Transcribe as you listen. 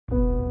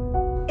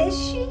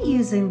Is she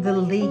using the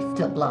leaf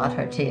to blot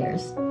her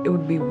tears? It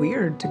would be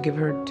weird to give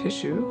her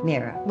tissue.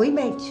 Mira, we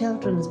make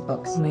children's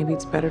books. Maybe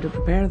it's better to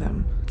prepare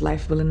them.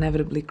 Life will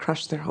inevitably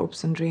crush their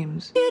hopes and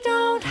dreams. You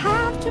don't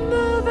have to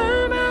move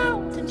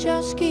around and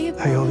just keep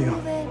How old are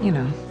you? You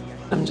know,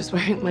 I'm just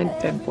wearing my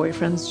dead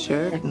boyfriend's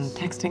shirt and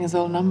texting his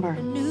old number.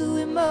 new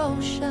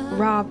emotion.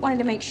 Rob wanted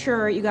to make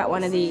sure you got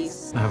one of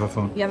these. I have a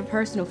phone. You have a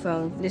personal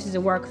phone. This is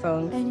a work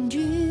phone. And you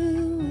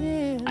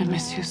will. I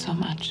miss you so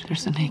much.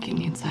 There's an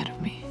aching inside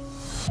of me.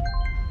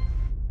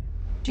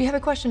 Do you have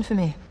a question for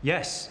me?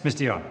 Yes, Miss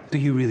Dion. Do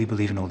you really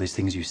believe in all these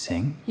things you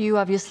sing? You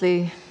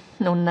obviously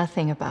know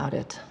nothing about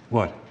it.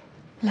 What?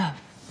 Love.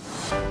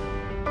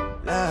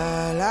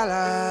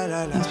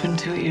 It's been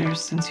 2 years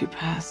since you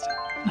passed,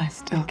 and I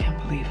still can't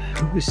believe it.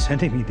 Who is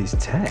sending me these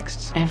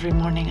texts? Every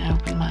morning I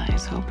open my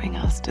eyes hoping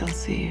I'll still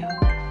see you.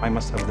 I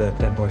must have the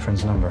dead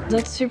boyfriend's number.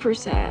 That's super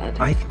sad.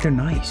 I think they're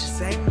nice.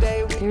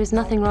 There is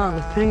nothing wrong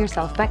with putting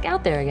yourself back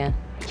out there again.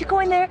 You go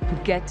in there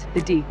and get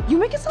the D. You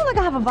make it sound like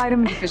I have a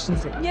vitamin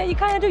deficiency. Yeah, you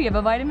kind of do. You have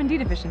a vitamin D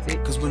deficiency.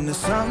 Cause when the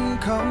sun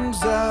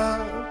comes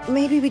up,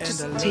 Maybe we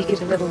just take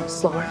it a little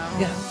slower.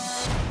 Yeah.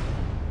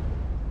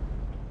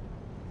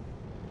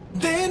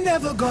 they're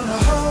never gonna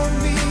hold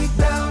me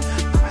down.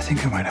 I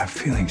think I might have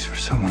feelings for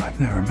someone I've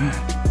never met.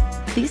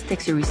 These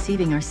texts you're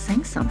receiving are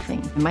saying something.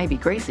 It might be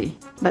crazy,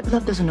 but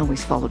love doesn't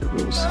always follow the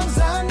rules. Cause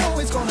I know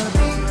it's gonna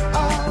be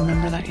all.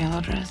 Remember that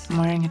yellow dress? I'm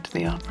wearing it to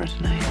the opera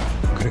tonight.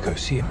 I'm gonna go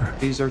see her.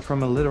 These are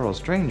from a literal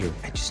stranger.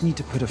 I just need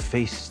to put a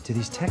face to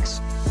these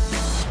texts.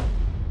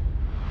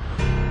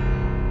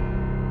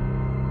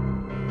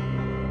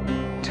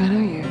 Do I know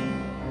you?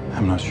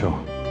 I'm not sure.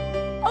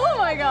 Oh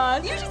my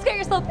God! You just got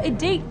yourself a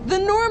date the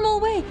normal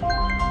way.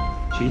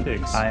 She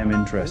thinks I am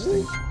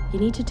interesting. You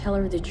need to tell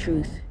her the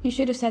truth. You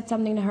should have said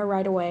something to her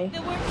right away.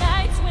 There were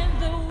nights when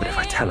the But if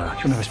I tell her,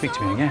 she'll never speak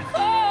to me again.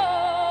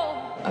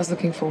 I was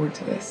looking forward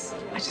to this.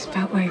 I just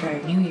felt like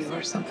I knew you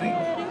or something.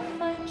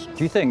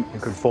 Do you think you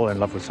could fall in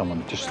love with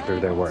someone just through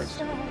their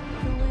words?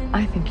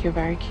 I think you're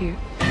very cute.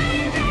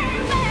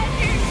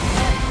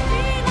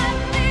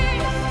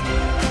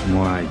 The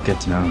more I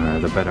get to know her,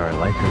 the better I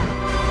like her.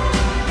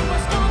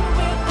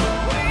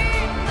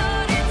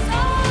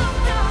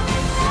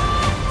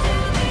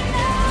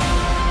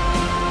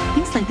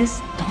 Things like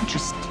this don't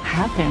just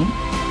happen.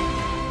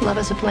 Love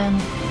is a plan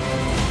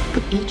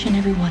for each and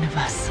every one of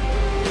us.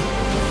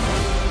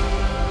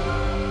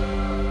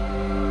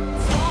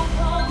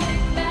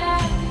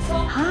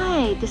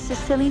 Hi, this is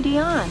Celine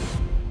Dion.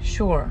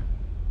 Sure.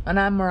 And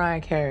I'm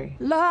Mariah Carey.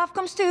 love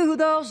comes to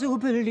those who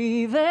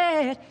believe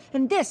it,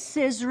 and this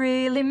is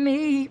really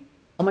me.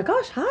 Oh my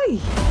gosh,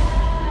 hi.